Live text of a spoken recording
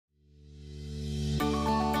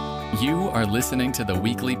You are listening to the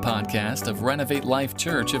weekly podcast of Renovate Life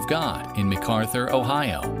Church of God in MacArthur,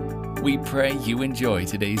 Ohio. We pray you enjoy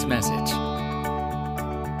today's message.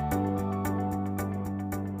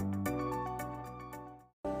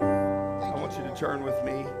 I want you to turn with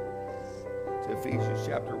me to Ephesians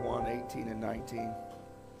chapter 1, 18 and 19.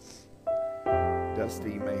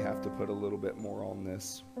 Dusty may have to put a little bit more on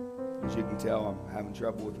this. As you can tell, I'm having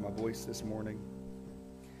trouble with my voice this morning.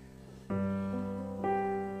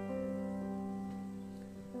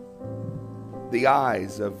 The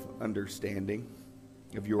eyes of understanding,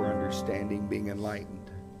 of your understanding being enlightened.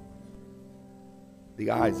 The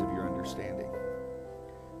eyes of your understanding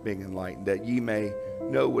being enlightened, that ye may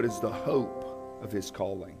know what is the hope of his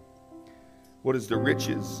calling, what is the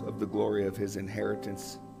riches of the glory of his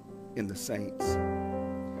inheritance in the saints,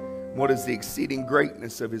 what is the exceeding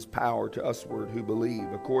greatness of his power to usward who believe,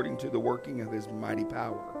 according to the working of his mighty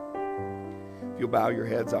power. If you'll bow your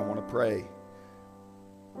heads, I want to pray.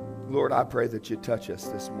 Lord, I pray that you touch us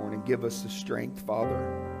this morning. Give us the strength,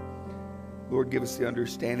 Father. Lord, give us the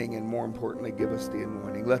understanding, and more importantly, give us the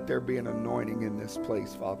anointing. Let there be an anointing in this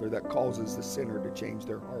place, Father, that causes the sinner to change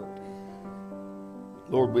their heart.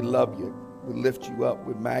 Lord, we love you. We lift you up.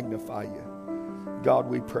 We magnify you. God,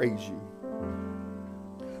 we praise you.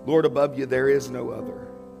 Lord, above you there is no other.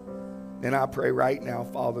 And I pray right now,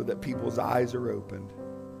 Father, that people's eyes are opened.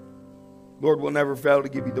 Lord, we'll never fail to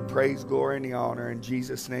give you the praise, glory, and the honor. In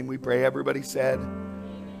Jesus' name we pray. Everybody said,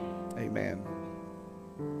 amen.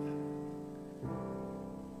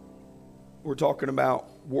 We're talking about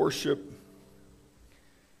worship.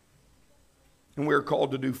 And we're called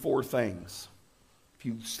to do 4 things. If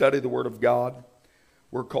you study the Word of God,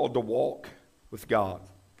 we're called to walk with God.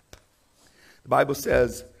 The Bible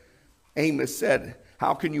says, Amos said,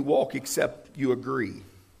 how can you walk except you agree?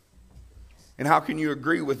 And how can you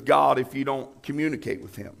agree with God if you don't communicate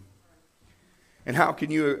with him? And how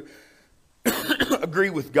can you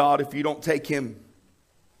agree with God if you don't take him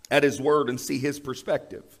at his word and see his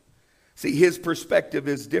perspective? See, his perspective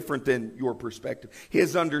is different than your perspective.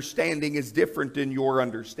 His understanding is different than your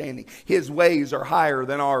understanding. His ways are higher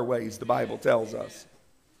than our ways, the Bible tells us.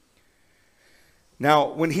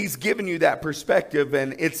 Now, when he's given you that perspective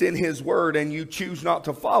and it's in his word and you choose not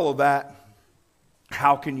to follow that,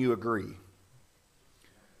 how can you agree?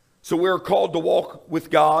 So we're called to walk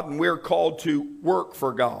with God, and we're called to work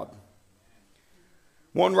for God.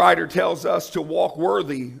 One writer tells us to walk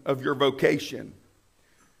worthy of your vocation.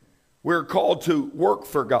 We're called to work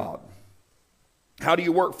for God. How do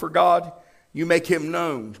you work for God? You make him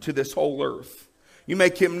known to this whole earth. You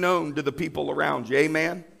make him known to the people around you.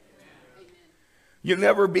 Amen? You'll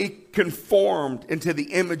never be conformed into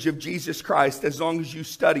the image of Jesus Christ as long as you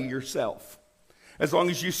study yourself. As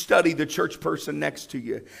long as you study the church person next to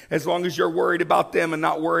you. As long as you're worried about them and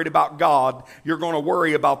not worried about God, you're going to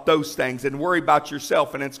worry about those things and worry about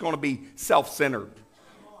yourself, and it's going to be self-centered.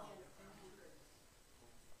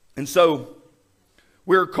 And so,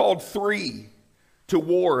 we're called 3 to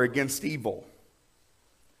war against evil.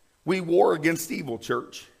 We war against evil,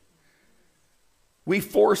 church. We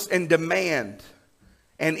force and demand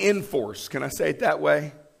and enforce, can I say it that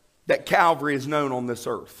way? That Calvary is known on this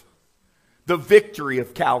earth. The victory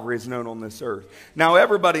of Calvary is known on this earth. Now,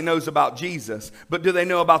 everybody knows about Jesus, but do they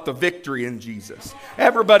know about the victory in Jesus?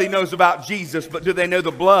 Everybody knows about Jesus, but do they know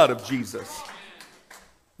the blood of Jesus?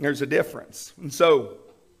 There's a difference. And so,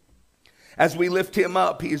 as we lift him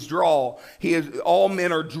up, all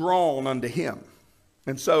men are drawn unto him.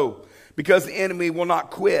 And so, because the enemy will not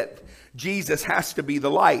quit, Jesus has to be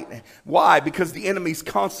the light. Why? Because the enemy's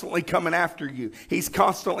constantly coming after you. He's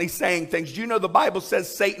constantly saying things. Do you know the Bible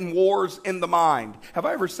says Satan wars in the mind? Have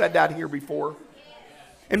I ever said that here before?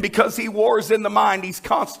 And because he wars in the mind, he's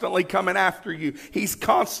constantly coming after you. He's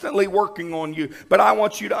constantly working on you. But I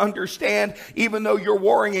want you to understand, even though you're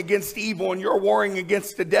warring against evil and you're warring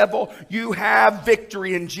against the devil, you have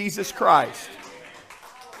victory in Jesus Christ.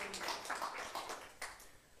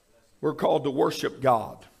 We're called to worship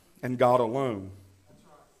God and God alone.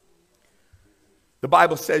 The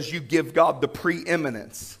Bible says you give God the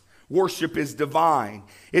preeminence. Worship is divine.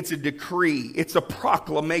 It's a decree. It's a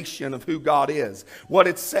proclamation of who God is. What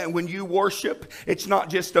it's saying, when you worship, it's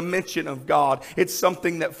not just a mention of God. It's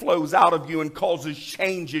something that flows out of you and causes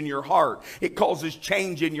change in your heart. It causes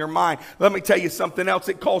change in your mind. Let me tell you something else.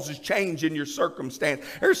 It causes change in your circumstance.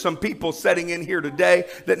 There's some people sitting in here today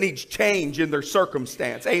that needs change in their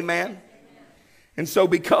circumstance. Amen? And so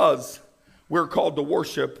because we're called to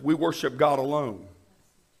worship, we worship God alone.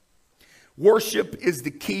 Worship is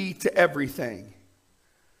the key to everything.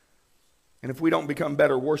 And if we don't become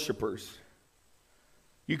better worshipers,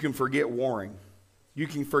 you can forget warring. You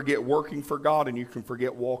can forget working for God, and you can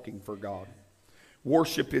forget walking for God.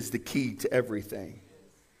 Worship is the key to everything.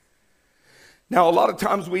 Now, a lot of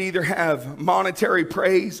times we either have monetary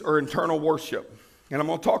praise or internal worship. And I'm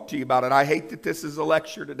going to talk to you about it. I hate that this is a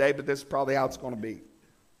lecture today, but this is probably how it's going to be.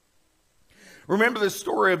 Remember the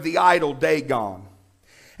story of the idol Dagon.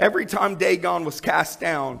 Every time Dagon was cast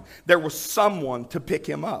down, there was someone to pick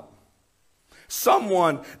him up.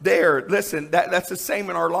 Someone there. Listen, that's the same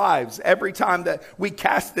in our lives. Every time that we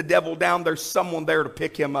cast the devil down, there's someone there to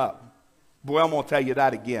pick him up. Boy, I'm going to tell you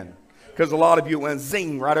that again, because a lot of you went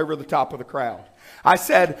zing right over the top of the crowd. I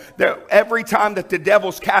said that every time that the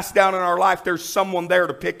devil's cast down in our life, there's someone there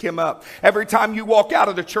to pick him up. Every time you walk out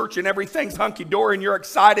of the church and everything's hunky-dory and you're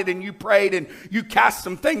excited and you prayed and you cast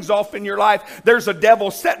some things off in your life, there's a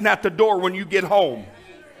devil sitting at the door when you get home.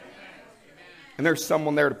 And there's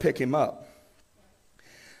someone there to pick him up.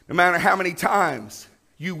 No matter how many times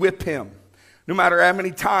you whip him, no matter how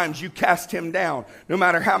many times you cast him down, no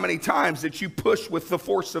matter how many times that you push with the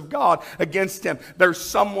force of God against him, there's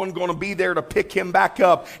someone going to be there to pick him back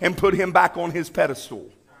up and put him back on his pedestal.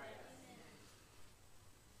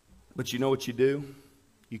 But you know what you do?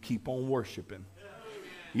 You keep on worshiping.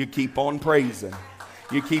 You keep on praising.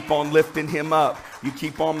 You keep on lifting him up. You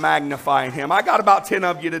keep on magnifying him. I got about 10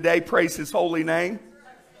 of you today. Praise his holy name.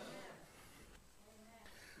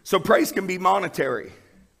 So praise can be monetary.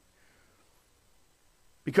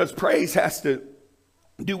 Because praise has to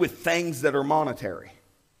do with things that are monetary.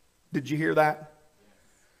 Did you hear that?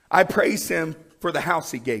 I praise him for the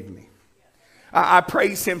house he gave me. I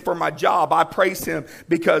praise him for my job. I praise him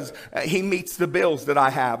because he meets the bills that I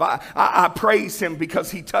have. I praise him because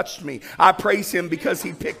he touched me. I praise him because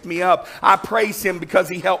he picked me up. I praise him because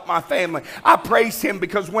he helped my family. I praise him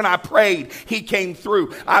because when I prayed, he came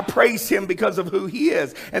through. I praise him because of who he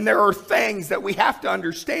is. And there are things that we have to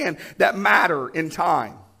understand that matter in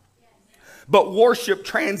time. But worship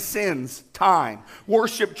transcends time.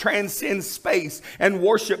 Worship transcends space. And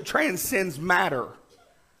worship transcends matter.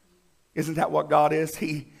 Isn't that what God is?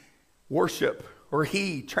 He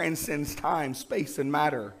transcends time, space, and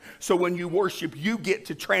matter. So when you worship, you get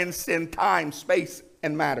to transcend time, space,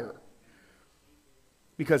 and matter.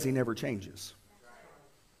 Because he never changes.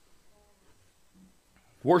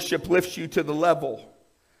 Worship lifts you to the level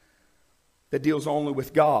that deals only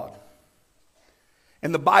with God.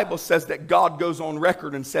 And the Bible says that God goes on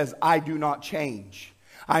record and says, I do not change.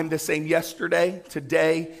 I'm the same yesterday,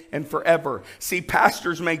 today, and forever. See,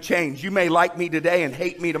 pastors may change. You may like me today and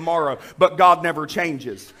hate me tomorrow, but God never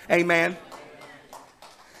changes. Amen.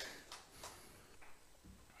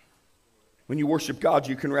 When you worship God,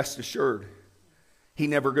 you can rest assured he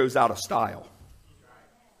never goes out of style.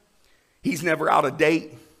 He's never out of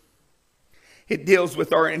date. It deals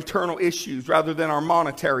with our internal issues rather than our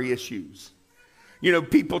monetary issues. You know,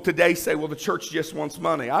 people today say, well, the church just wants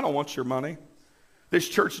money. I don't want your money. This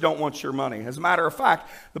church don't want your money. As a matter of fact,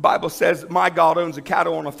 the Bible says, my God owns a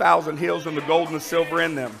cattle on 1,000 hills and the gold and the silver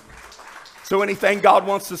in them. So anything God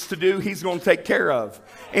wants us to do, he's going to take care of.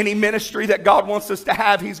 Any ministry that God wants us to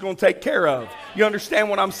have, he's going to take care of. You understand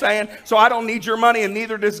what I'm saying? So I don't need your money, and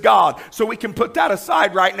neither does God. So we can put that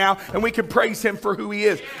aside right now, and we can praise him for who he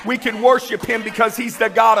is. We can worship him because he's the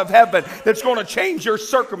God of heaven that's going to change your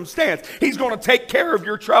circumstance. He's going to take care of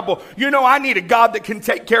your trouble. You know, I need a God that can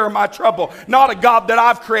take care of my trouble. Not a God that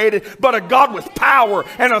I've created, but a God with power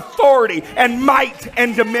and authority and might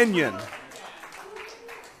and dominion.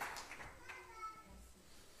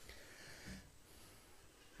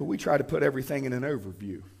 But we try to put everything in an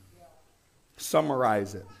overview.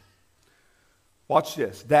 Summarize it. Watch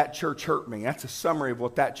this. That church hurt me. That's a summary of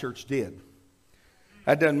what that church did.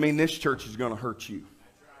 That doesn't mean this church is going to hurt you.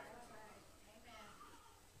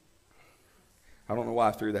 I don't know why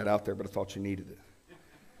I threw that out there, but I thought you needed it.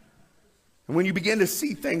 And when you begin to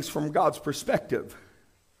see things from God's perspective,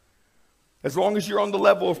 as long as you're on the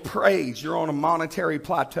level of praise, you're on a monetary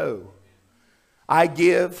plateau. I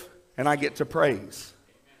give and I get to praise.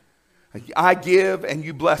 I give and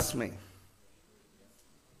you bless me.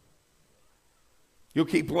 You'll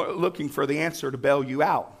keep looking for the answer to bail you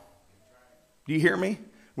out. Do you hear me?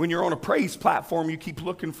 When you're on a praise platform, you keep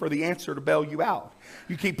looking for the answer to bail you out.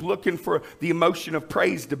 You keep looking for the emotion of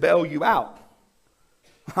praise to bail you out.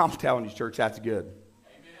 I'm telling you, church, that's good. Amen.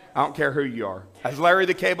 I don't care who you are. As Larry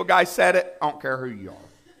the Cable Guy said it, I don't care who you are.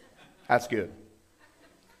 That's good.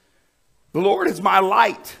 The Lord is my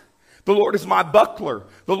light. The The Lord is my buckler.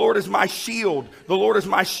 The Lord is my shield. The Lord is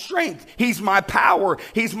my strength. He's my power.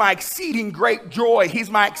 He's my exceeding great joy. He's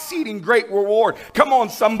my exceeding great reward. Come on,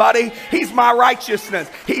 somebody. He's my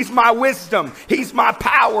righteousness. He's my wisdom. He's my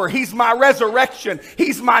power. He's my resurrection.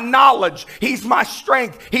 He's my knowledge. He's my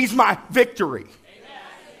strength. He's my victory.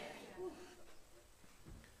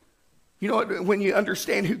 You know what? When you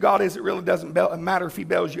understand who God is, it really doesn't matter if he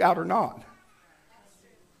bails you out or not.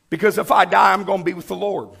 Because if I die, I'm going to be with the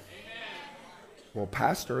Lord. Amen. Well,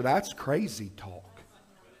 Pastor, that's crazy talk.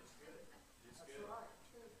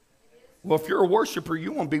 Well, if you're a worshiper,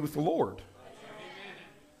 you want to be with the Lord.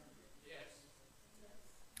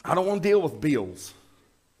 I don't want to deal with bills.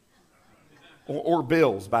 Or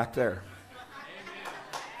bills back there.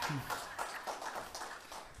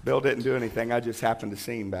 Bill didn't do anything. I just happened to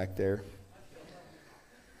see him back there.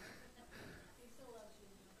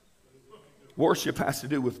 Worship has to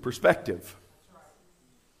do with perspective.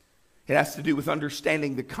 It has to do with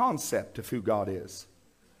understanding the concept of who God is.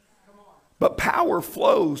 But power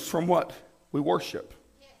flows from what we worship.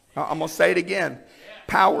 I'm going to say it again.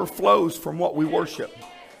 Power flows from what we worship.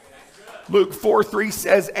 Luke 4:3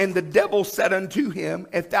 says, and the devil said unto him,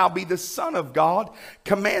 if thou be the Son of God,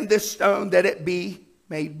 command this stone that it be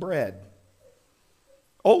made bread.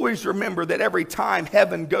 Always remember that every time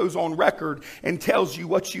heaven goes on record and tells you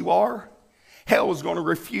what you are, hell is going to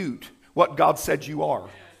refute what God said you are.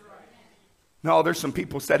 No, there's some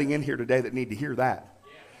people sitting in here today that need to hear that.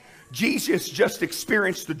 Jesus just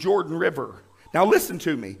experienced the Jordan River. Now listen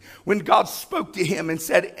to me. When God spoke to him and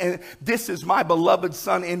said, this is my beloved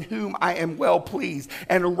Son in whom I am well pleased.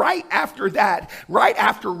 And right after that, right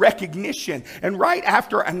after recognition and right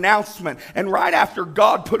after announcement and right after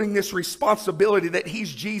God putting this responsibility that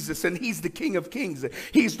he's Jesus and he's the King of Kings,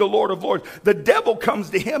 he's the Lord of Lords, the devil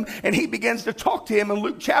comes to him and he begins to talk to him in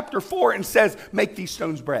Luke chapter 4 and says, make these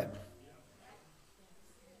stones bread.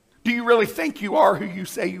 Do you really think you are who you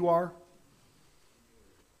say you are?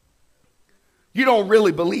 You don't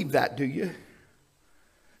really believe that, do you?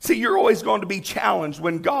 See, you're always going to be challenged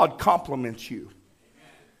when God compliments you.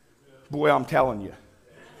 Boy, I'm telling you.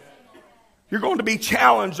 You're going to be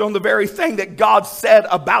challenged on the very thing that God said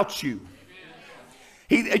about you.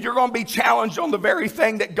 You're going to be challenged on the very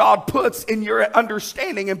thing that God puts in your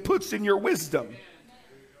understanding and puts in your wisdom.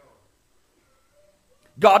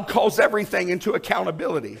 God calls everything into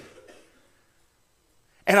accountability.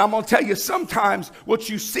 And I'm going to tell you, sometimes what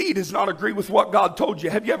you see does not agree with what God told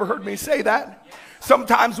you. Have you ever heard me say that?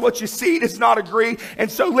 Sometimes what you see does not agree.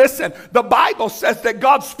 And so listen, the Bible says that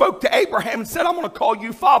God spoke to Abraham and said, I'm going to call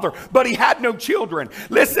you father. But he had no children.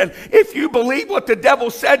 Listen, if you believe what the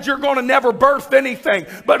devil said, you're going to never birth anything.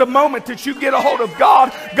 But the moment that you get a hold of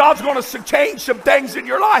God, God's going to change some things in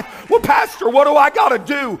your life. Well, Pastor, what do I got to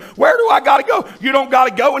do? Where do I got to go? You don't got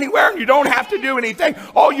to go anywhere and you don't have to do anything.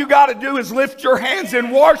 All you got to do is lift your hands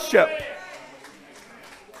in worship.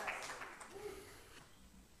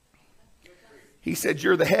 He said,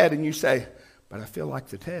 you're the head, and you say, but I feel like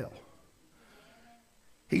the tail.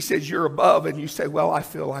 He says, you're above, and you say, well, I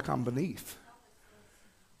feel like I'm beneath.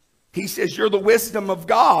 He says, you're the wisdom of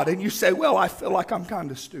God, and you say, well, I feel like I'm kind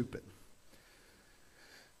of stupid.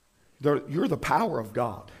 You're the power of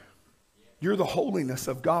God. You're the holiness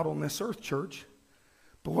of God on this earth, church.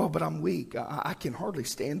 But I'm weak. I can hardly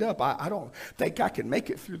stand up. I don't think I can make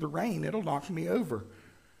it through the rain. It'll knock me over.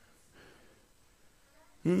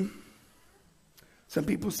 Some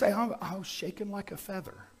people say, I was shaking like a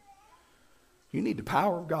feather. You need the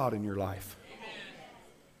power of God in your life.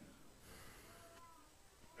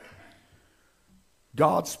 Amen.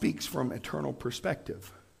 God speaks from eternal perspective.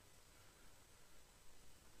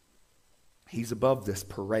 He's above this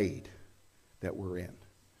parade that we're in.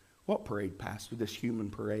 What parade, Pastor? This human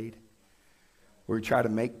parade? Where we try to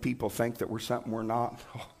make people think that we're something we're not?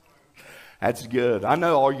 Oh, that's good. I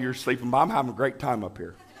know all you're sleeping, but I'm having a great time up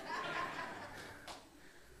here.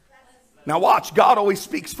 Now watch, God always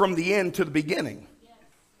speaks from the end to the beginning.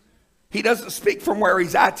 He doesn't speak from where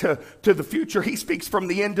he's at to the future. He speaks from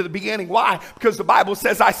the end to the beginning. Why? Because the Bible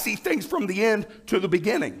says, I see things from the end to the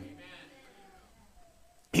beginning.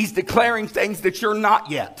 He's declaring things that you're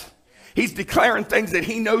not yet. He's declaring things that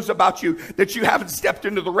he knows about you that you haven't stepped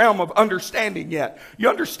into the realm of understanding yet. You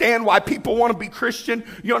understand why people want to be Christian?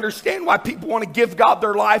 You understand why people want to give God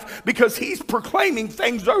their life? Because he's proclaiming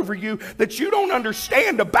things over you that you don't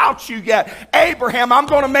understand about you yet. Abraham, I'm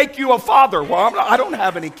going to make you a father. Well, I don't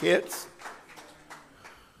have any kids.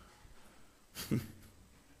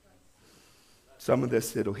 Some of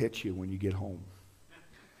this, it'll hit you when you get home.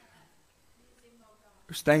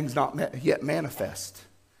 There's things not yet manifest.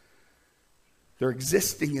 They're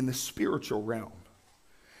existing in the spiritual realm.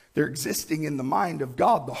 They're existing in the mind of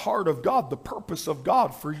God, the heart of God, the purpose of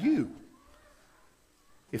God for you,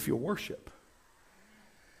 if you'll worship.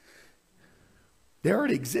 They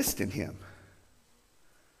already exist in him.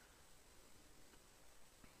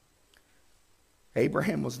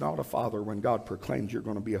 Abraham was not a father when God proclaimed you're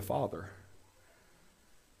going to be a father.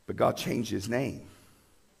 But God changed his name.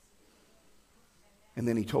 And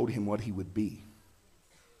then he told him what he would be.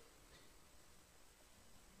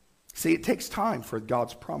 See, it takes time for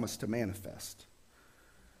God's promise to manifest.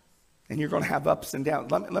 And you're going to have ups and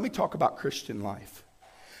downs. Let me talk about Christian life.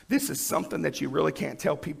 This is something that you really can't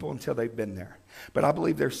tell people until they've been there. But I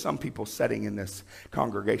believe there's some people sitting in this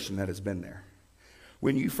congregation that has been there.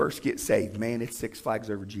 When you first get saved, man, it's Six Flags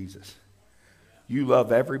over Jesus. You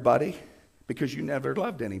love everybody because you never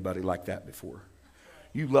loved anybody like that before.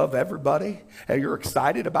 You love everybody, and you're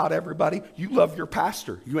excited about everybody. You love your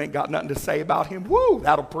pastor. You ain't got nothing to say about him. Woo,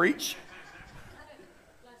 that'll preach.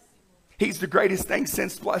 He's the greatest thing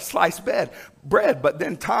since sliced bread. But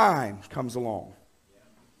then time comes along,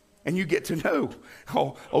 and you get to know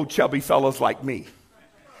old chubby fellows like me.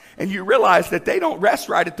 And you realize that they don't rest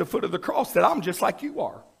right at the foot of the cross, that I'm just like you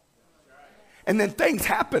are. And then things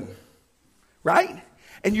happen, right?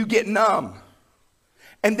 And you get numb.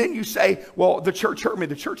 And then you say, well, the church hurt me.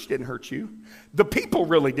 The church didn't hurt you. The people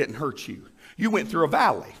really didn't hurt you. You went through a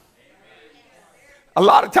valley. A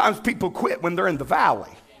lot of times people quit when they're in the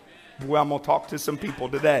valley. Well, I'm going to talk to some people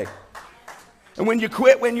today. And when you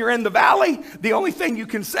quit when you're in the valley, the only thing you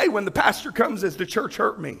can say when the pastor comes is the church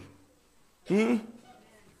hurt me.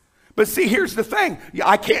 But see, here's the thing.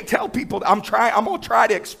 I can't tell people. I'm going to try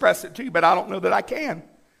to express it to you, but I don't know that I can.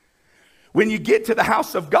 When you get to the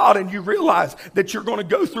house of God and you realize that you're going to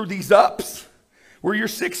go through these ups where you're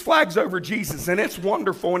Six Flags over Jesus, and it's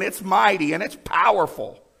wonderful and it's mighty and it's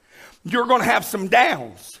powerful, you're going to have some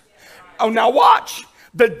downs. Oh, now watch.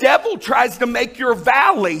 The devil tries to make your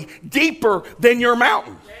valley deeper than your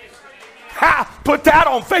mountain. Ha! Put that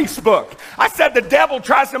on Facebook. I said the devil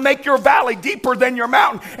tries to make your valley deeper than your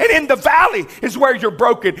mountain. And in the valley is where you're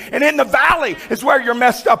broken. And in the valley is where you're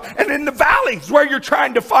messed up. And in the valley is where you're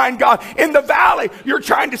trying to find God. In the valley, you're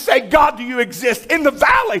trying to say, God, do you exist? In the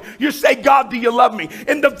valley, you say, God, do you love me?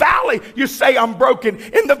 In the valley, you say, I'm broken.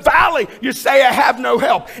 In the valley, you say, I have no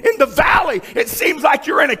help. In the valley, it seems like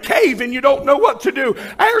you're in a cave and you don't know what to do.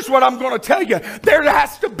 Here's what I'm going to tell you. There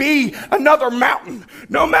has to be another mountain.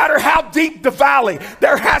 No matter how deep the valley,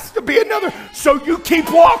 there has to be another. So you keep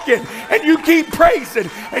walking and you keep praising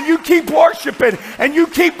and you keep worshiping and you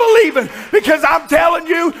keep believing, because I'm telling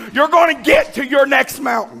you, you're going to get to your next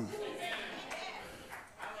mountain.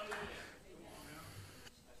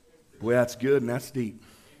 Boy, that's good and that's deep.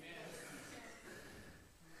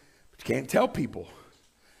 But you can't tell people.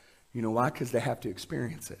 You know why? Because they have to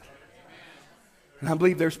experience it. And I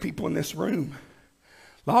believe there's people in this room,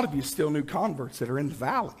 a lot of you still new converts, that are in the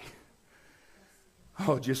valley.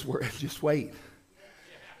 Oh, just wait.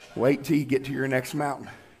 Wait till you get to your next mountain.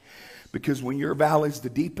 Because when your valley's the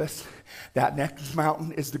deepest, that next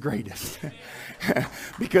mountain is the greatest.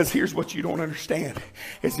 Because here's what you don't understand,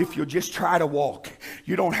 is if you'll just try to walk,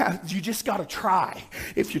 you just got to try.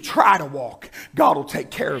 If you try to walk, God will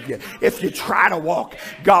take care of you. If you try to walk,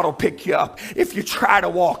 God will pick you up. If you try to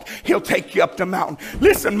walk, he'll take you up the mountain.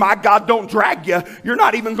 Listen, my God don't drag you. You're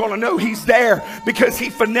not even going to know he's there, because he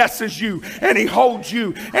finesses you and he holds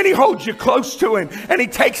you close to him and he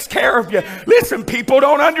takes care of you. Listen, people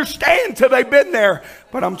don't understand till they've been there,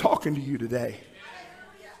 but I'm talking to you today.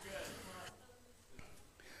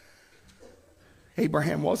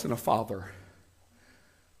 Abraham wasn't a father,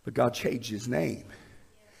 but God changed his name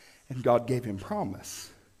and God gave him promise.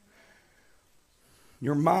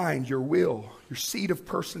 Your mind, your will, your seat of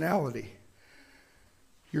personality,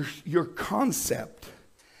 your concept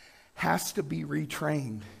has to be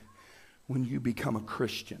retrained when you become a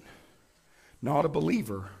Christian, not a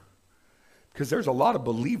believer. Because there's a lot of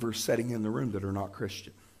believers sitting in the room that are not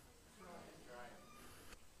Christian.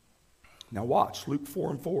 Now watch, Luke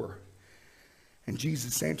 4:4. And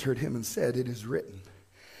Jesus answered him and said, it is written,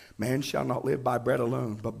 man shall not live by bread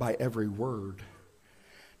alone, but by every word.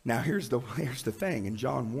 Now here's the thing. In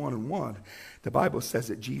John 1:1, the Bible says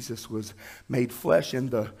that Jesus was made flesh,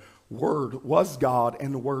 and the Word was God,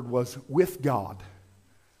 and the Word was with God.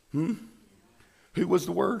 Who was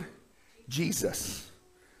the Word? Jesus.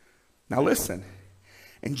 Now listen,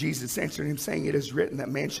 and Jesus answered him, saying, it is written that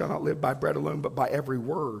man shall not live by bread alone, but by every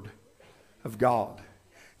word of God.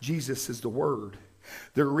 Jesus is the Word.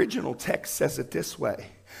 The original text says it this way: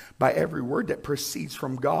 by every word that proceeds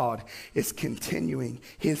from God is continuing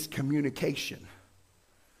his communication.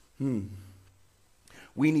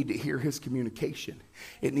 We need to hear his communication.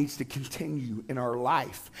 It needs to continue in our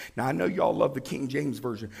life. Now, I know y'all love the King James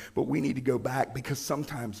Version, but we need to go back because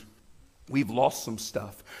sometimes we've lost some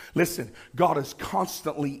stuff. Listen, God is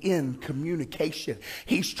constantly in communication.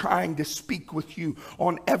 He's trying to speak with you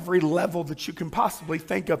on every level that you can possibly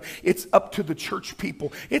think of. It's up to the church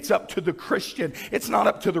people. It's up to the Christian. It's not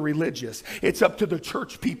up to the religious. It's up to the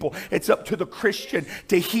church people. It's up to the Christian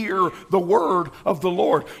to hear the word of the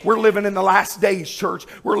Lord. We're living in the last days, church.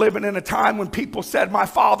 We're living in a time when people said, my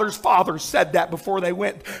father's father said that before they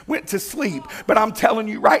went to sleep. But I'm telling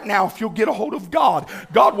you right now, if you'll get a hold of God,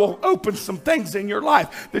 God will open some things in your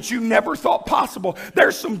life that you never thought possible.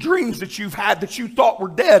 There's some dreams that you've had that you thought were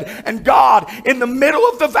dead, and God, in the middle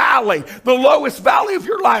of the valley, the lowest valley of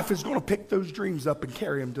your life, is going to pick those dreams up and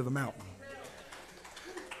carry them to the mountain.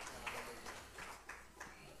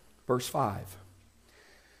 Verse 5.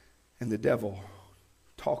 And the devil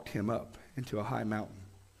talked him up into a high mountain,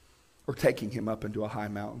 or taking him up into a high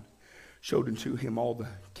mountain, showed unto him all the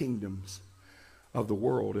kingdoms of the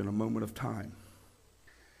world in a moment of time.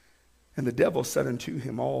 And the devil said unto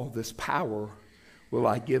him, all this power will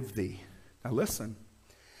I give thee. Now listen.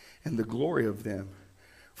 And the glory of them,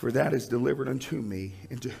 for that is delivered unto me,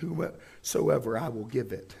 and to whomsoever I will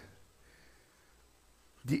give it.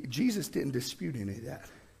 Jesus didn't dispute any of that,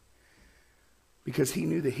 because he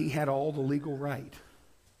knew that he had all the legal right.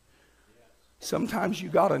 Sometimes you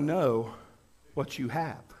got to know what you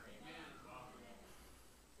have.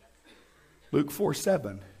 Luke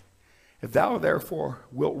 4:7. If thou therefore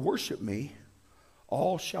wilt worship me,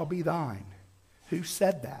 all shall be thine. Who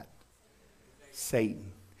said that?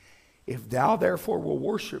 Satan. If thou therefore wilt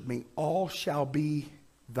worship me, all shall be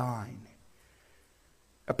thine.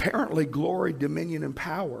 Apparently, glory, dominion, and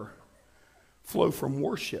power flow from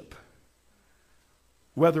worship.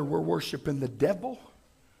 Whether we're worshiping the devil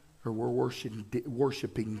or we're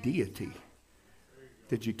worshiping deity.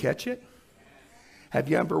 Did you catch it? Have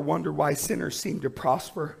you ever wondered why sinners seem to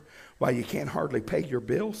prosper? Why you can't hardly pay your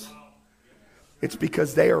bills? It's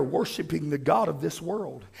because they are worshiping the God of this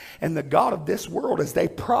world. And the God of this world, as they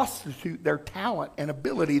prostitute their talent and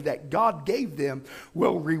ability that God gave them,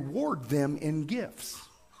 will reward them in gifts.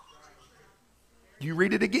 You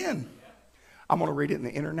read it again. I'm going to read it in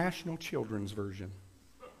the International Children's Version.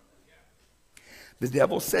 The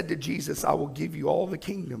devil said to Jesus, I will give you all the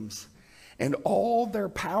kingdoms and all their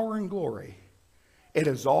power and glory. It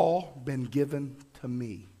has all been given to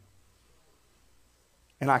me.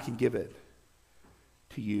 And I can give it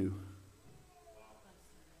to you.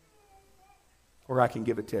 Or I can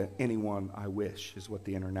give it to anyone I wish, is what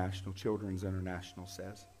the International Children's International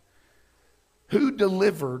says. Who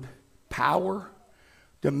delivered power,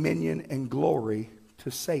 dominion, and glory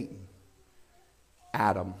to Satan?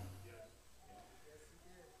 Adam.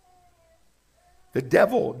 The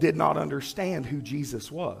devil did not understand who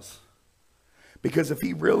Jesus was. Because if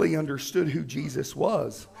he really understood who Jesus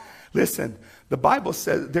was, listen, the Bible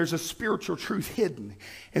says there's a spiritual truth hidden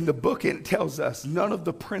in the book, and it tells us none of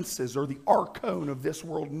the princes or the archon of this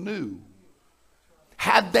world knew.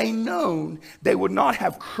 Had they known, they would not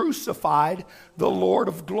have crucified the Lord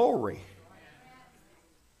of glory.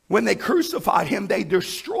 When they crucified him, they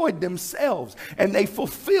destroyed themselves, and they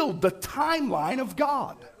fulfilled the timeline of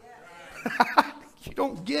God. You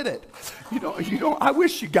don't get it. You don't. I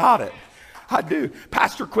wish you got it. I do.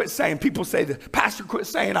 Pastor, quit saying. People say that. Pastor, quit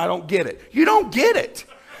saying I don't get it. You don't get it.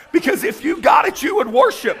 Because if you got it, you would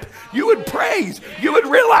worship. You would praise. You would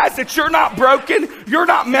realize that you're not broken. You're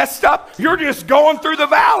not messed up. You're just going through the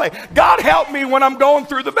valley. God, help me when I'm going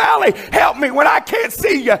through the valley. Help me when I can't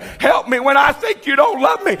see you. Help me when I think you don't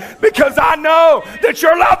love me. Because I know that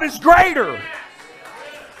your love is greater.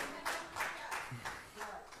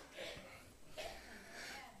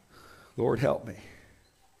 Lord, help me.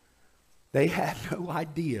 They had no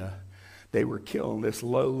idea they were killing this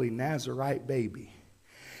lowly Nazarite baby.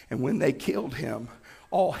 And when they killed him,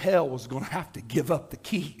 all hell was going to have to give up the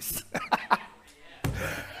keys.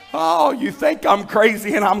 Oh, you think I'm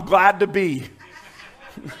crazy, and I'm glad to be.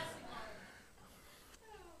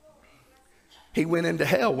 He went into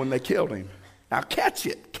hell when they killed him. Now catch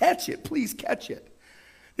it, please catch it.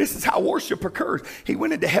 This is how worship occurs. He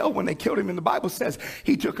went into hell when they killed him, and the Bible says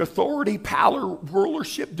he took authority, power,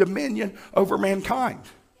 rulership, dominion over mankind.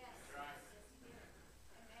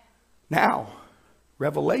 Now,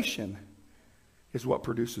 revelation is what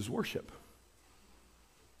produces worship.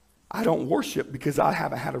 I don't worship because I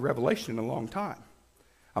haven't had a revelation in a long time.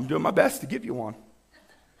 I'm doing my best to give you one.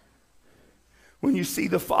 When you see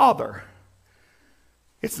the Father,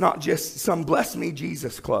 it's not just some bless me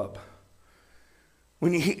Jesus club.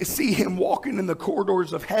 When you see him walking in the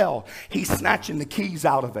corridors of hell, he's snatching the keys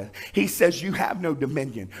out of it. He says, you have no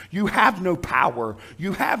dominion. You have no power.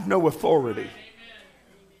 You have no authority.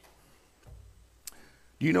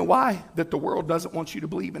 Do you know why that the world doesn't want you to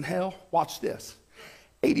believe in hell? Watch this.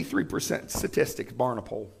 83% statistics, Barna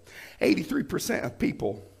poll. 83% of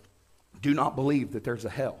people do not believe that there's a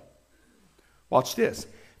hell. Watch this.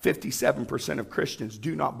 57% of Christians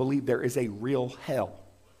do not believe there is a real hell.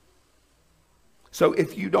 So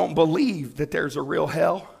if you don't believe that there's a real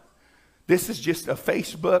hell, this is just a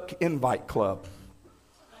Facebook invite club.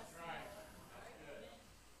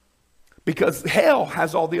 Because hell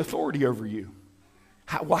has all the authority over you.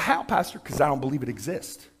 How, Pastor? Because I don't believe it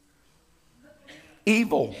exists.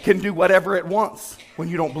 Evil can do whatever it wants when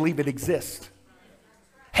you don't believe it exists.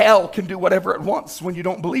 Hell can do whatever it wants when you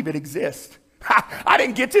don't believe it exists. I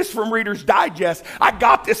didn't get this from Reader's Digest. I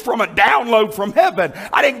got this from a download from heaven.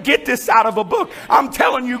 I didn't get this out of a book. I'm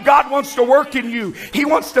telling you, God wants to work in you. He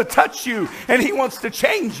wants to touch you, and he wants to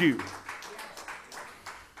change you.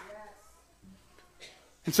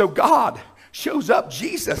 And so God shows up.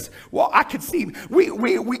 Jesus, well, I could see,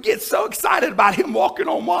 we get so excited about him walking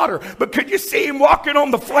on water, but could you see him walking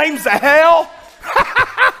on the flames of hell?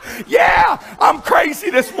 Yeah, I'm crazy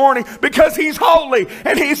this morning because he's holy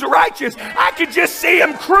and he's righteous. I could just see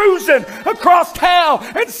him cruising across hell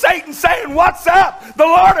and Satan saying, what's up? The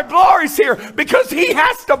Lord of glory's here, because he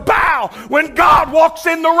has to bow when God walks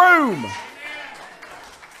in the room.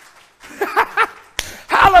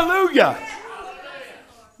 Hallelujah.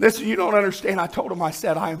 Listen, you don't understand. I told him, I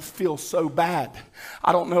said, I feel so bad.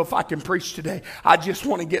 I don't know if I can preach today. I just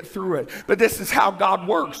want to get through it. But this is how God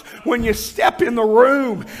works. When you step in the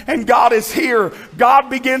room and God is here, God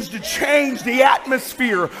begins to change the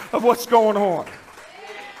atmosphere of what's going on.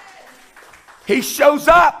 He shows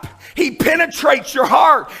up. He penetrates your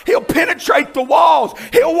heart. He'll penetrate the walls.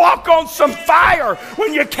 He'll walk on some fire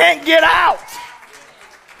when you can't get out.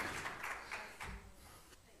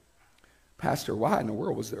 Pastor, why in the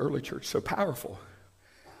world was the early church so powerful?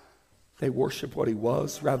 They worshiped what he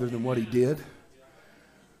was rather than what he did.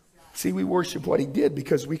 See, we worship what he did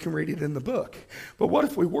because we can read it in the book. But what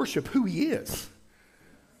if we worship who he is?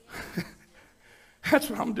 That's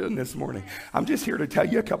what I'm doing this morning. I'm just here to tell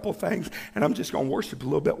you a couple things, and I'm just going to worship a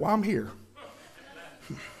little bit while I'm here.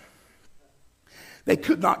 They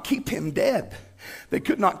could not keep him dead. They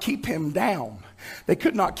could not keep him down. They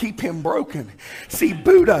could not keep him broken. See,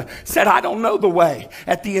 Buddha said, I don't know the way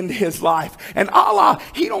at the end of his life. And Allah,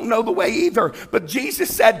 he don't know the way either. But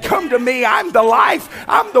Jesus said, come to me. I'm the life.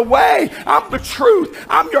 I'm the way. I'm the truth.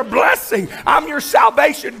 I'm your blessing. I'm your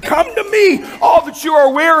salvation. Come to me, all that you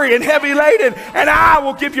are weary and heavy laden, and I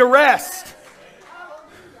will give you rest.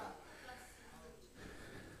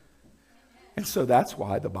 And so that's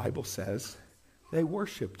why the Bible says they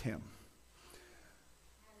worshiped him.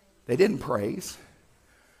 They didn't praise,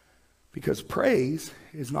 because praise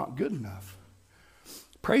is not good enough.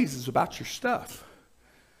 Praise is about your stuff.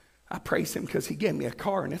 I praise him because he gave me a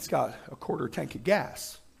car and it's got a quarter tank of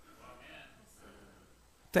gas.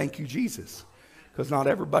 Thank you, Jesus. Because not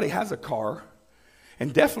everybody has a car,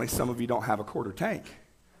 and definitely some of you don't have a quarter tank.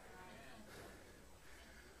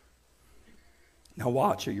 Now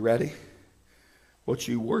watch, are you ready? What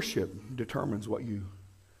you worship determines what you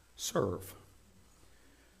serve.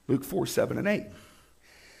 Luke 4, 7 and 8.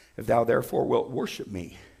 If thou therefore wilt worship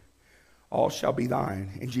me, all shall be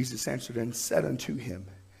thine. And Jesus answered and said unto him,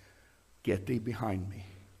 get thee behind me,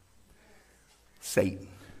 Satan.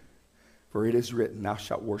 For it is written, thou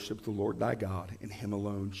shalt worship the Lord thy God, and him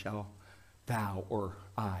alone shall thou or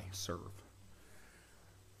I serve.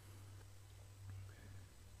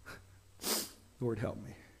 Lord, help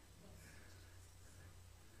me.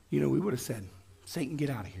 You know, we would have said, Satan, get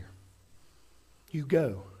out of here. You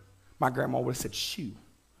go. My grandma would have said, shoo.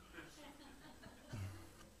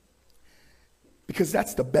 Because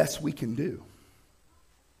that's the best we can do.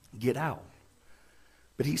 Get out.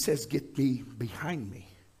 But he says, get thee behind me.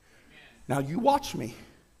 Now you watch me.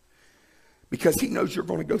 Because he knows you're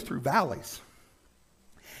going to go through valleys.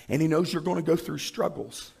 And he knows you're going to go through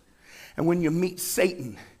struggles. And when you meet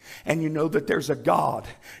Satan and you know that there's a God,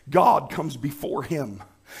 God comes before him.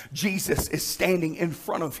 Jesus is standing in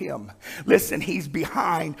front of him. Listen, he's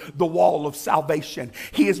behind the wall of salvation.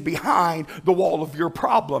 He is behind the wall of your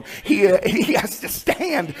problem. He has to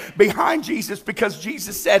stand behind Jesus, because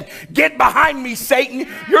Jesus said, get behind me, Satan.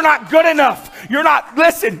 You're not good enough. You're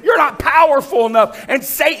not powerful enough. And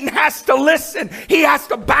Satan has to listen. He has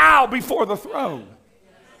to bow before the throne.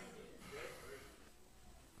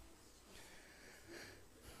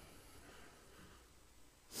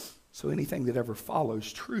 So anything that ever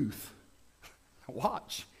follows truth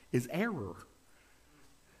watch, is error.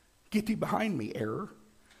 Get thee behind me, error.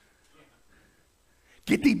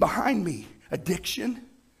 Get thee behind me, addiction.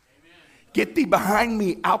 Get thee behind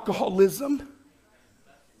me, alcoholism.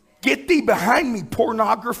 Get thee behind me,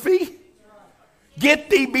 pornography. Get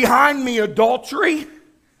thee behind me, adultery.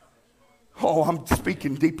 Oh, I'm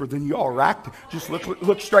speaking deeper than you all are acting. Just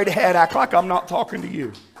look straight ahead. Act like I'm not talking to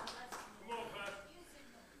you.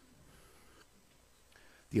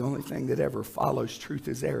 The only thing that ever follows truth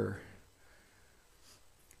is error.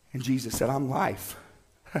 And Jesus said, I'm life.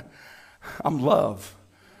 I'm love.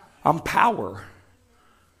 I'm power.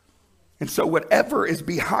 And so whatever is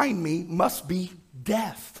behind me must be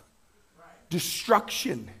death,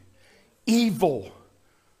 destruction, evil.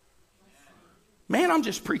 Man, I'm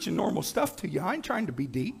just preaching normal stuff to you. I ain't trying to be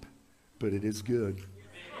deep, but it is good.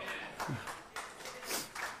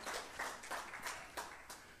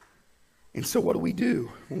 And so what do we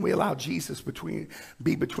do when we allow Jesus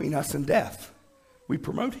be between us and death? We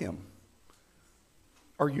promote him.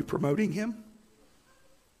 Are you promoting him?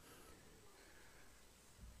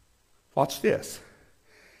 Watch this.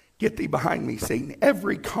 Get thee behind me, Satan.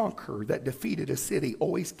 Every conqueror that defeated a city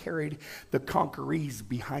always carried the conquerees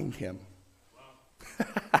behind him.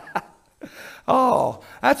 Oh,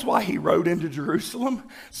 that's why he rode into Jerusalem,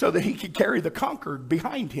 so that he could carry the conquered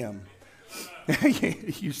behind him.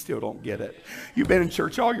 You still don't get it. You've been in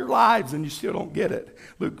church all your lives and you still don't get it.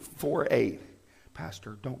 Luke 4:8.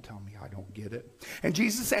 Pastor, don't tell me I don't get it. And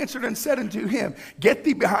Jesus answered and said unto him, Get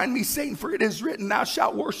thee behind me, Satan, for it is written, Thou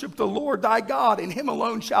shalt worship the Lord thy God, and him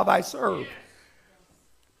alone shalt thou serve.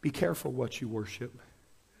 Be careful what you worship,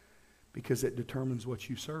 because it determines what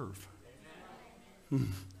you serve.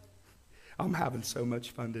 I'm having so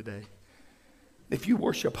much fun today. If you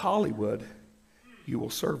worship Hollywood, you will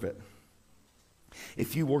serve it.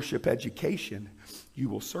 If you worship education, you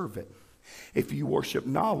will serve it. If you worship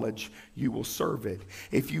knowledge, you will serve it.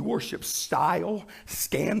 If you worship style,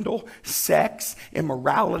 scandal, sex,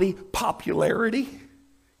 immorality, popularity,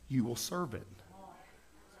 you will serve it.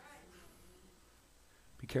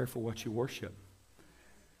 Be careful what you worship,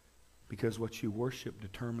 because what you worship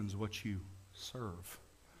determines what you serve.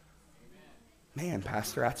 Man,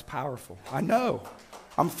 Pastor, that's powerful. I know.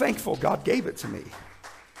 I'm thankful God gave it to me.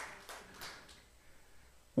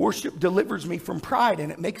 Worship delivers me from pride, and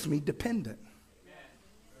it makes me dependent.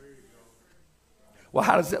 Well,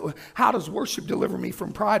 how does worship deliver me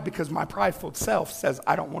from pride? Because my prideful self says,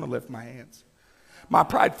 I don't want to lift my hands. My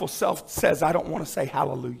prideful self says, I don't want to say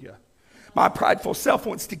hallelujah. My prideful self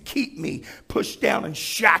wants to keep me pushed down and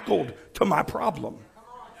shackled to my problem.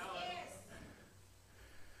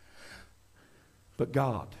 But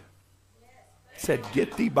God said,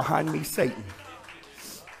 Get thee behind me, Satan.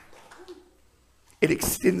 It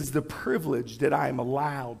extends the privilege that I am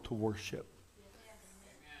allowed to worship.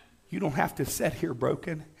 You don't have to sit here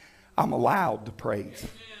broken. I'm allowed to praise.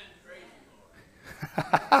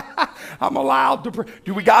 I'm allowed to praise.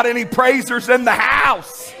 Do we got any praisers in the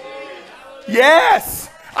house? Yes.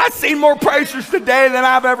 I've seen more praisers today than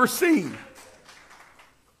I've ever seen.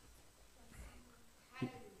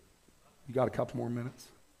 You got a couple more minutes?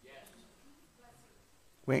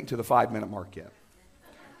 We ain't to the 5-minute mark yet.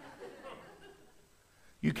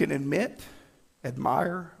 You can admit,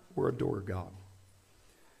 admire, or adore God.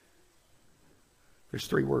 There's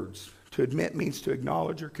 3 words. To admit means to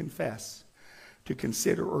acknowledge or confess, to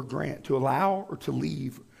consider or grant, to allow or to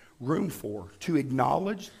leave room for, to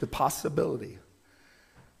acknowledge the possibility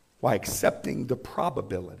while accepting the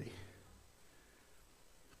probability.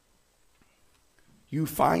 You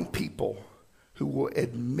find people who will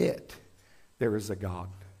admit there is a God,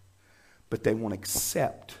 but they won't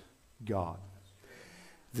accept God.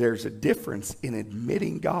 There's a difference in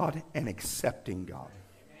admitting God and accepting God.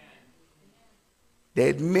 They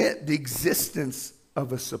admit the existence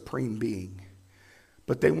of a supreme being,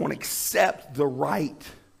 but they won't accept the right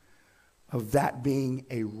of that being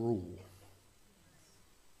a rule.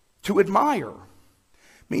 To admire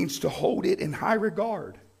means to hold it in high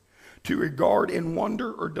regard, to regard in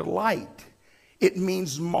wonder or delight. It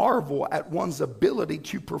means marvel at one's ability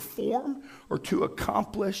to perform or to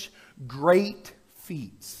accomplish great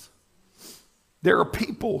feats. There are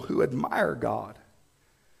people who admire God,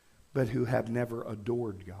 but who have never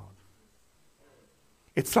adored God.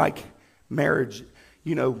 It's like marriage.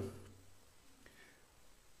 You know,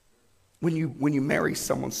 when you marry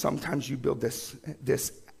someone, sometimes you build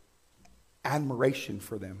this admiration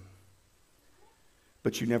for them,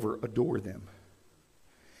 but you never adore them.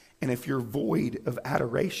 And if you're void of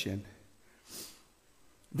adoration,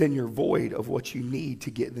 then you're void of what you need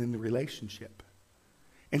to get in the relationship.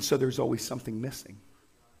 And so there's always something missing.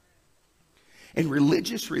 In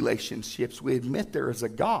religious relationships, we admit there is a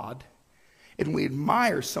God, and we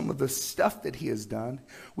admire some of the stuff that he has done.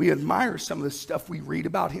 We admire some of the stuff we read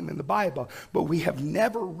about him in the Bible, but we have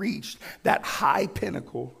never reached that high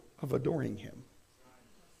pinnacle of adoring him.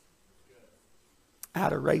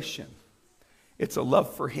 Adoration. It's a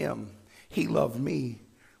love for him. He loved me.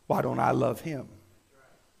 Why don't I love him?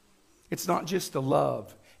 It's not just a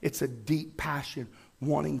love. It's a deep passion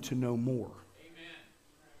wanting to know more. Amen.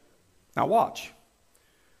 Now watch.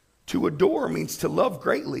 To adore means to love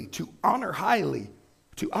greatly, to honor highly,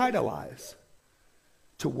 to idolize,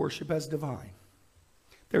 to worship as divine.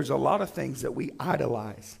 There's a lot of things that we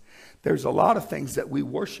idolize. There's a lot of things that we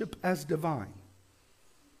worship as divine.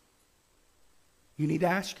 You need to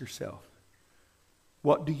ask yourself,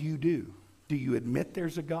 what do you do? Do you admit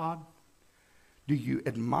there's a God? Do you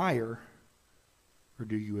admire, or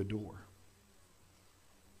do you adore?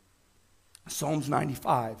 Psalms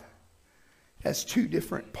 95 has two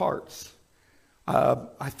different parts.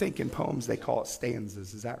 I think in poems they call it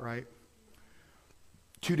stanzas. Is that right?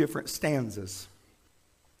 Two different stanzas.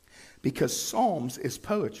 Because Psalms is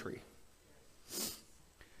poetry.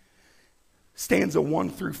 Stanza 1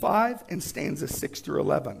 through 5 and stanza 6 through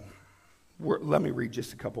 11. Let me read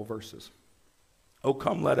just a couple verses. Oh,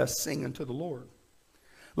 come, let us sing unto the Lord.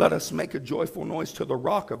 Let us make a joyful noise to the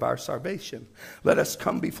rock of our salvation. Let us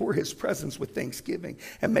come before his presence with thanksgiving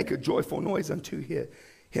and make a joyful noise unto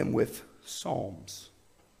him with psalms.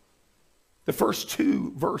 The first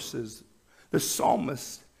two verses, the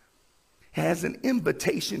psalmist has an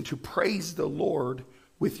invitation to praise the Lord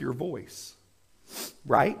with your voice.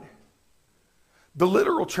 Right? The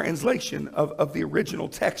literal translation of the original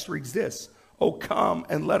text reads this: Oh, come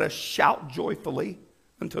and let us shout joyfully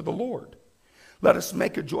unto the Lord. Let us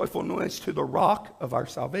make a joyful noise to the rock of our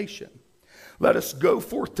salvation. Let us go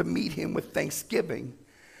forth to meet him with thanksgiving.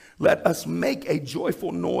 Let us make a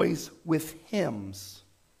joyful noise with hymns.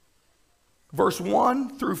 Verse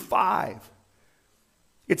 1 through 5.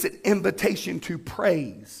 It's an invitation to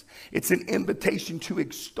praise. It's an invitation to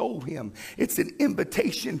extol him. It's an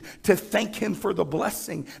invitation to thank him for the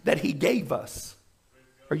blessing that he gave us.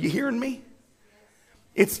 Are you hearing me?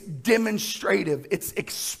 It's demonstrative. It's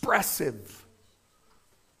expressive.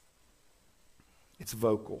 It's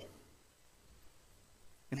vocal.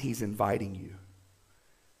 And he's inviting you.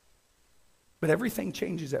 But everything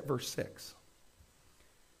changes at verse 6.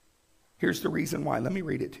 Here's the reason why. Let me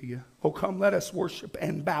read it to you. Oh, come, let us worship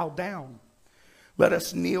and bow down. Let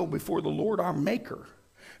us kneel before the Lord our Maker,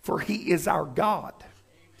 for he is our God.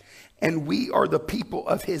 And we are the people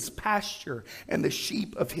of his pasture and the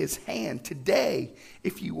sheep of his hand. Today,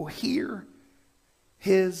 if you will hear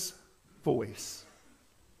his voice.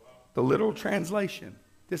 The literal translation.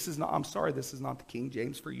 This is not the King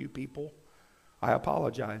James for you people. I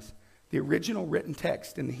apologize. The original written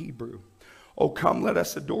text in the Hebrew. Oh, come, let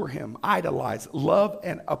us adore him, idolize, love,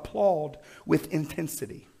 and applaud with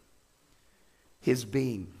intensity. His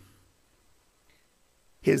being,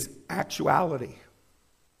 his actuality,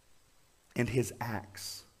 and his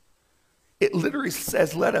acts. It literally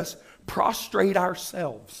says, let us prostrate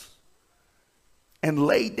ourselves and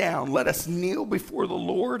lay down. Let us kneel before the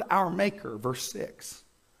Lord our Maker. Verse 6.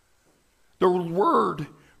 The word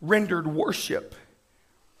rendered worship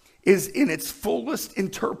is in its fullest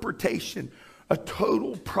interpretation a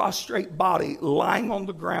total prostrate body lying on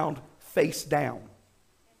the ground face down.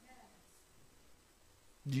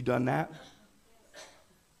 You done that?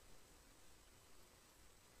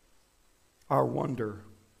 Our wonder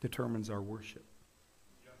determines our worship.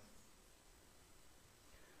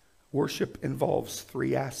 Worship involves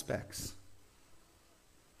three aspects.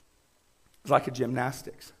 It's like a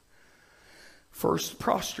gymnastics. First,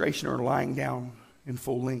 prostration or lying down in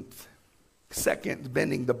full length. Second,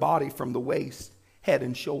 bending the body from the waist, head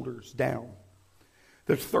and shoulders down.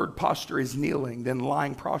 The third posture is kneeling, then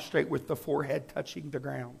lying prostrate with the forehead touching the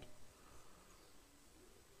ground.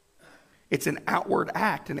 It's an outward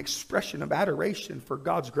act, an expression of adoration for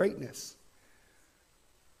God's greatness.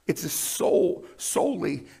 It's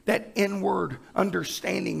solely that inward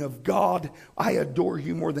understanding of God. I adore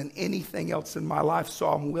you more than anything else in my life, so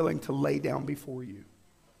I'm willing to lay down before you.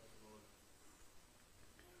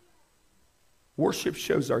 Worship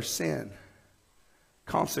shows our sin,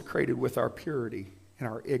 consecrated with our purity and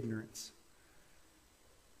our ignorance.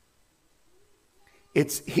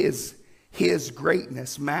 It's his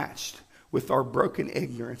greatness matched with our broken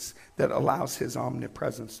ignorance that allows his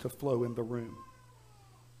omnipresence to flow in the room.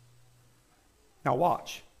 Now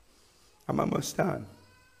watch. I'm almost done.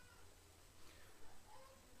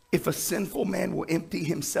 If a sinful man will empty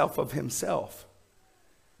himself of himself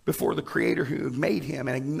before the Creator who made him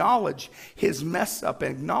and acknowledge his mess up,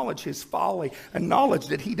 and acknowledge his folly, acknowledge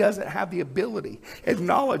that he doesn't have the ability,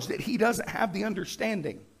 acknowledge that he doesn't have the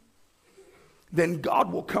understanding, then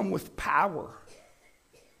God will come with power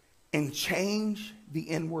and change the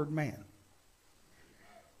inward man.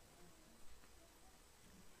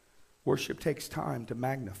 Worship takes time to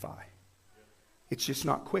magnify. It's just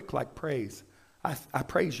not quick like praise. I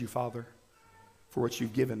praise you, Father, for what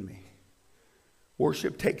you've given me.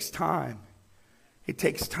 Worship takes time. It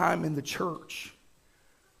takes time in the church.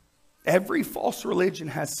 Every false religion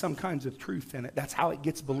has some kinds of truth in it. That's how it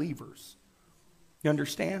gets believers. You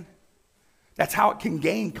understand? That's how it can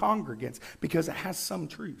gain congregants, because it has some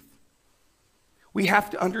truth. We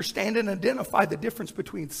have to understand and identify the difference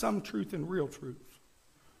between some truth and real truth.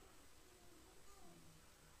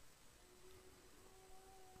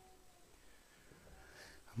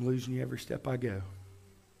 I'm losing you every step I go.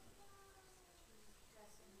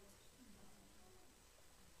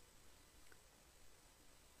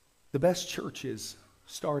 The best churches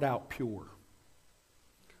start out pure.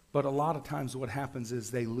 But a lot of times what happens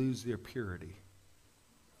is they lose their purity.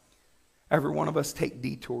 Every one of us take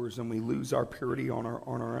detours and we lose our purity on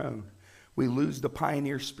our own. We lose the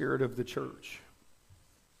pioneer spirit of the church.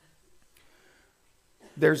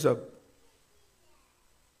 There's a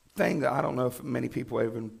thing that I don't know if many people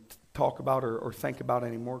even talk about or think about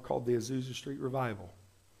anymore, called the Azusa Street Revival.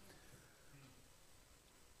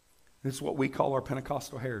 It's what we call our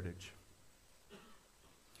Pentecostal heritage.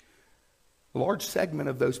 A large segment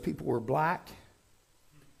of those people were black.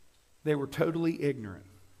 They were totally ignorant.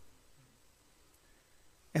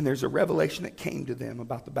 And there's a revelation that came to them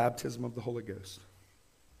about the baptism of the Holy Ghost.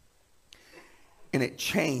 And it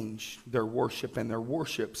changed their worship, and their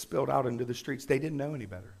worship spilled out into the streets. They didn't know any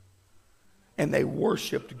better. And they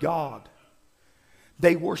worshiped God.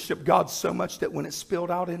 They worshiped God so much that when it spilled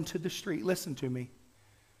out into the street, listen to me,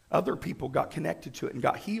 other people got connected to it and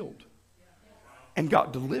got healed and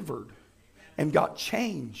got delivered and got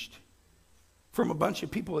changed from a bunch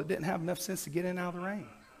of people that didn't have enough sense to get in out of the rain.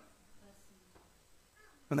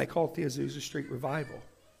 And they call it the Azusa Street Revival.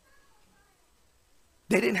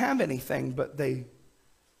 They didn't have anything, but they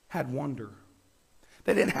had wonder.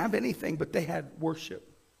 They didn't have anything, but they had worship.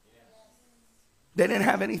 They didn't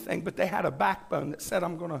have anything, but they had a backbone that said,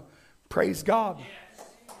 I'm going to praise God.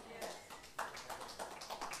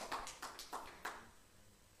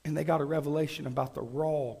 And they got a revelation about the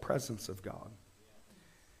raw presence of God.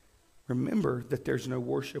 Remember that there's no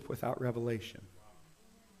worship without revelation.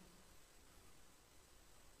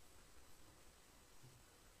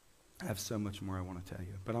 I have so much more I want to tell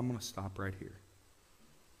you, but I'm going to stop right here.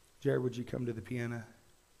 Jared, would you come to the piano?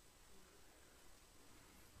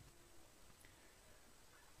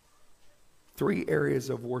 Three areas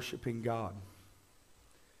of worshiping God.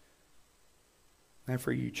 And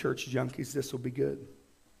for you church junkies, this will be good.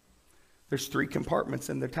 There's three compartments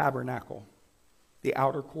in the tabernacle: the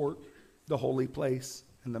outer court, the holy place,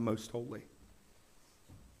 and the most holy.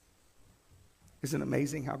 Isn't it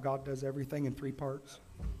amazing how God does everything in three parts?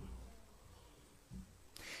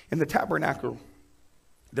 In the tabernacle,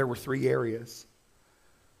 there were three areas,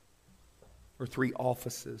 or three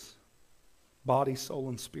offices: body, soul,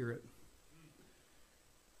 and spirit.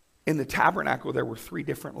 In the tabernacle, there were three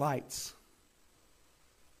different lights.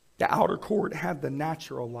 The outer court had the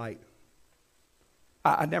natural light.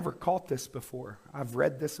 I never caught this before. I've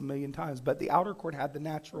read this a million times, but the outer court had the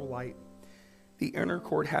natural light. The inner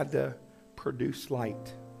court had the produced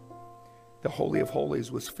light. The Holy of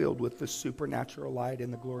Holies was filled with the supernatural light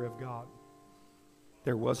and the glory of God.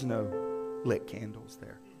 There was no lit candles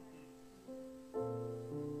there.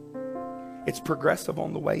 It's progressive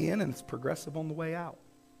on the way in and it's progressive on the way out.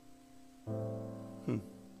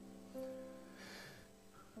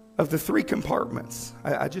 Of the three compartments,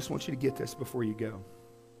 I just want you to get this before you go.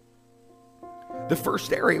 The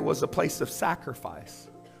first area was a place of sacrifice.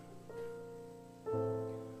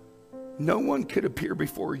 No one could appear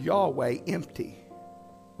before Yahweh empty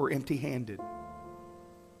or empty-handed.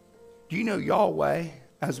 Do you know Yahweh,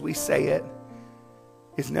 as we say it,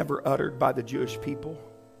 is never uttered by the Jewish people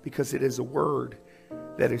because it is a word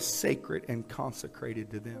that is sacred and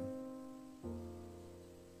consecrated to them.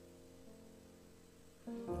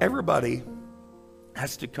 Everybody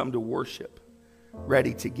has to come to worship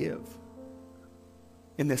ready to give.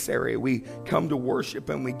 In this area, we come to worship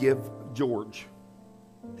and we give George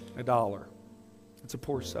 $1. It's a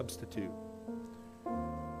poor substitute.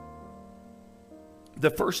 The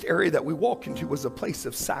first area that we walk into was a place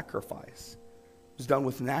of sacrifice. It was done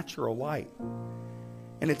with natural light.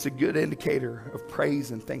 And it's a good indicator of praise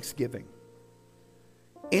and thanksgiving.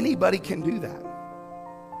 Anybody can do that.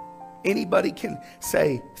 Anybody can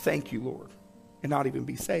say, thank you, Lord, and not even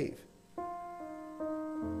be saved.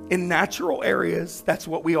 In natural areas, that's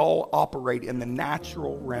what we all operate in, the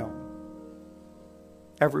natural realm.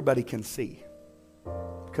 Everybody can see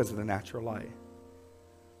because of the natural light.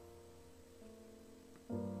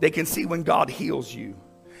 They can see when God heals you.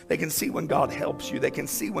 They can see when God helps you. They can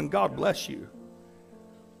see when God bless you.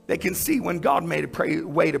 They can see when God made a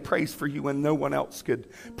way to praise for you when no one else could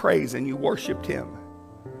praise and you worshiped Him.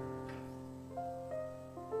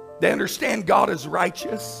 They understand God is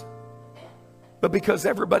righteous, but because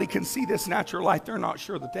everybody can see this natural light, they're not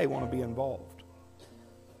sure that they want to be involved.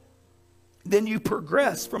 Then you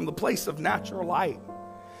progress from the place of natural light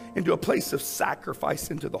into a place of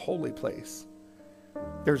sacrifice, into the holy place.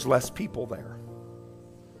 There's less people there.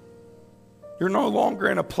 You're no longer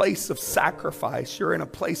in a place of sacrifice. You're in a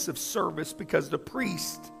place of service because the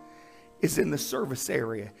priest is in the service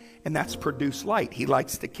area, and that's produce light. He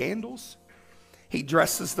lights the candles. He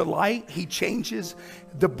dresses the light. He changes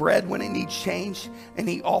the bread when it needs changed, and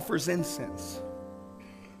he offers incense.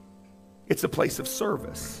 It's a place of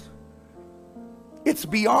service. It's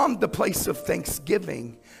beyond the place of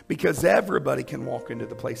thanksgiving because everybody can walk into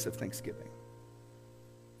the place of thanksgiving.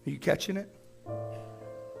 Are you catching it?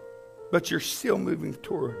 But you're still moving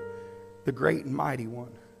toward the great and mighty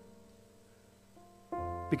one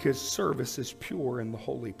because service is pure in the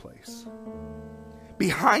holy place.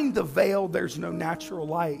 Behind the veil, there's no natural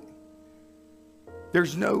light.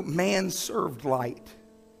 There's no man-served light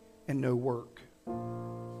and no work.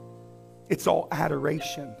 It's all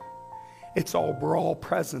adoration. It's all raw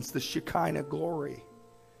presence, the Shekinah glory.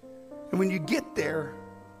 And when you get there,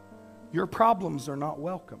 your problems are not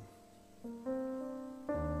welcome.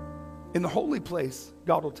 In the holy place,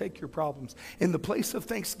 God will take your problems. In the place of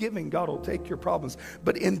thanksgiving, God will take your problems.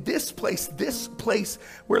 But in this place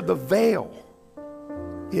where the veil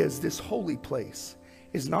is, this holy place,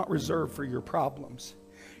 is not reserved for your problems.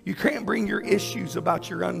 You can't bring your issues about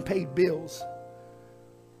your unpaid bills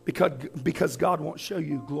because God won't show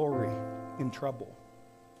you glory in trouble.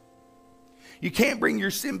 You can't bring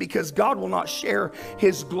your sin because God will not share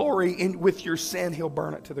His glory with your sin. He'll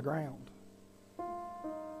burn it to the ground.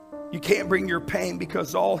 You can't bring your pain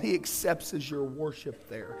because all He accepts is your worship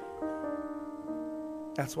there.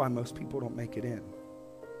 That's why most people don't make it in.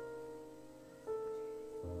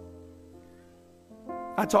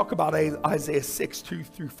 I talk about Isaiah 6, 2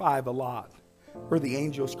 through 5 a lot, where the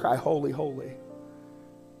angels cry, holy, holy.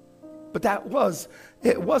 But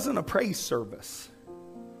it wasn't a praise service.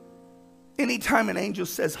 Anytime an angel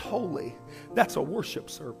says holy, that's a worship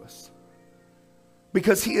service.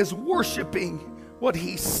 Because he is worshiping what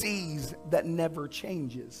he sees that never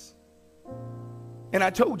changes. And I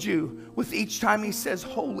told you, with each time he says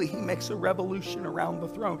holy, he makes a revolution around the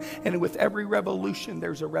throne. And with every revolution,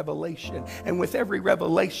 there's a revelation. And with every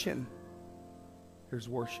revelation, there's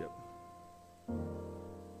worship.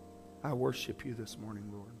 I worship you this morning,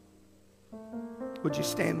 Lord. Would you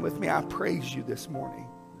stand with me? I praise you this morning.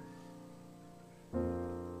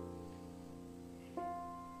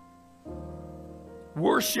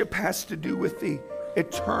 Worship has to do with the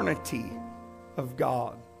eternity of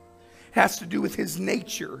God. It has to do with His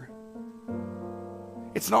nature.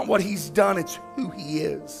 It's not what He's done, it's who He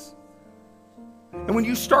is. And when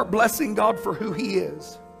you start blessing God for who He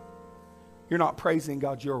is, you're not praising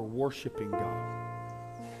God, you're worshiping God.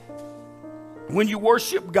 When you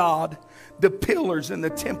worship God, the pillars in the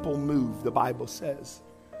temple move, the Bible says.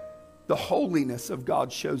 The holiness of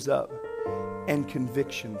God shows up and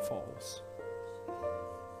conviction falls.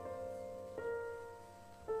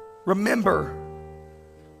 Remember,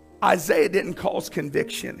 Isaiah didn't cause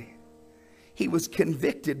conviction. He was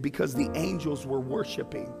convicted because the angels were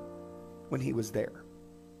worshiping when he was there.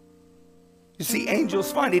 You see,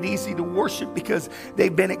 angels find it easy to worship because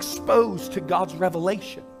they've been exposed to God's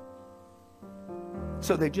revelation.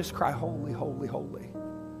 So they just cry, holy, holy, holy.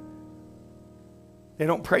 They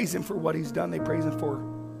don't praise Him for what He's done. They praise Him for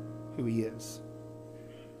who He is.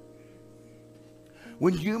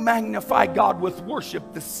 When you magnify God with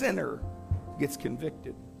worship, the sinner gets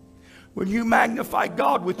convicted. When you magnify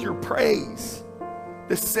God with your praise,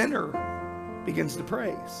 the sinner begins to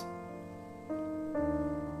praise.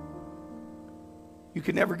 You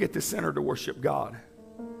can never get the sinner to worship God.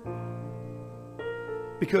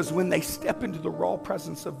 Because when they step into the raw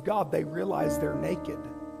presence of God, they realize they're naked.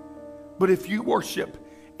 But if you worship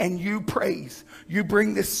and you praise, you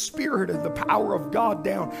bring this spirit of the power of God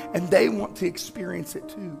down, and they want to experience it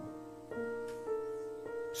too.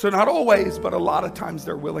 So not always, but a lot of times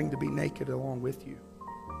they're willing to be naked along with you.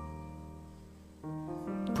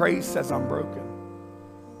 Praise says, I'm broken.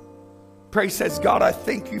 Praise says, God, I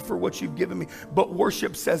thank you for what you've given me. But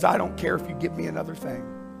worship says, I don't care if you give me another thing.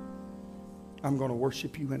 I'm going to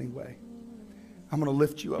worship you anyway. I'm going to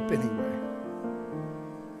lift you up anyway.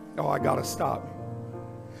 Oh, I got to stop.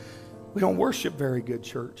 We don't worship very good,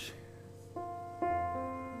 church.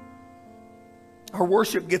 Our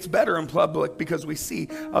worship gets better in public because we see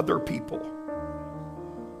other people.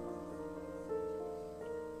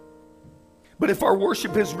 But if our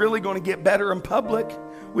worship is really going to get better in public,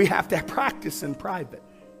 we have to practice in private.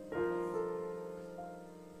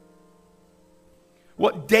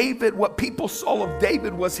 What people saw of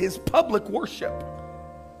David was his public worship.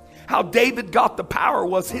 How David got the power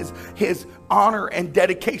was his honor and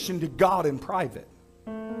dedication to God in private.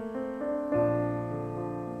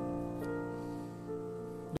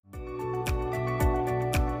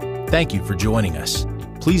 Thank you for joining us.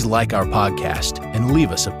 Please like our podcast and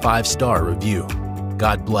leave us a 5-star review.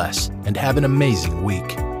 God bless and have an amazing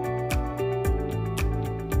week.